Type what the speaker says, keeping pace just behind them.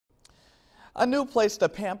A new place to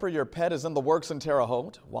pamper your pet is in the works in Terre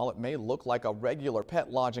Haute. While it may look like a regular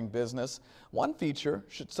pet lodging business, one feature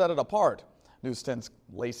should set it apart. News 10's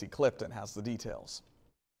Lacey Clifton has the details.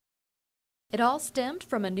 It all stemmed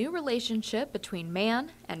from a new relationship between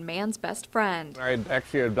man and man's best friend. I had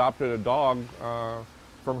actually adopted a dog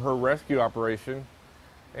from her rescue operation,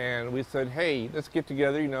 and we said, hey, let's get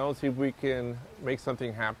together, see if we can make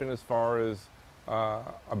something happen as far as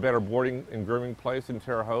a better boarding and grooming place in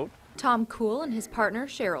Terre Haute. Tom Kuhl and his partner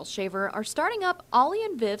Cheryl Shaver are starting up Ollie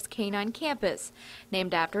and Viv's Canine Campus,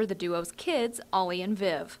 named after the duo's kids, Ollie and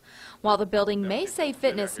Viv. While the building may say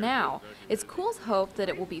fitness now, it's Kuhl's hope that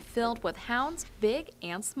it will be filled with hounds big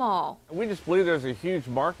and small. We just believe there's a huge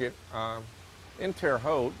market in Terre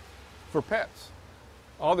Haute for pets.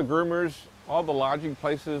 All the groomers, all the lodging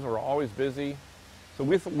places are always busy. So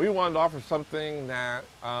we wanted to offer something that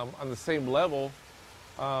on the same level,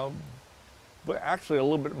 but actually a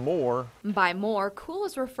little bit more. By more, Kuhl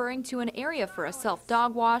is referring to an area for a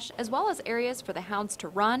self-dog wash, as well as areas for the hounds to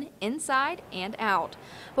run inside and out.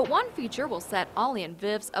 But one feature will set Ollie and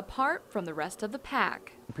Viv's apart from the rest of the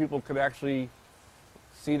pack. People could actually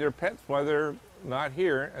see their pets while they're not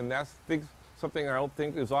here, and that's something I don't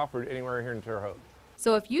think is offered anywhere here in Terre Haute.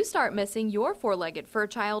 So if you start missing your four-legged fur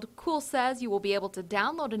child, Kuhl says you will be able to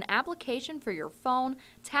download an application for your phone,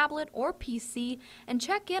 tablet, or PC and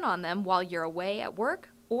check in on them while you're away at work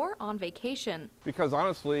or on vacation. Because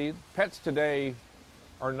honestly, pets today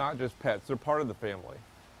are not just pets, they're part of the family.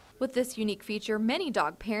 With this unique feature, many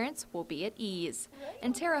dog parents will be at ease.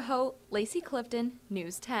 In Terre Haute, Lacey Clifton,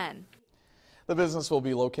 News 10. The business will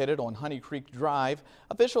be located on Honey Creek Drive.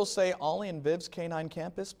 Officials say Ollie and Viv's Canine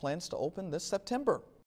Campus plans to open this September.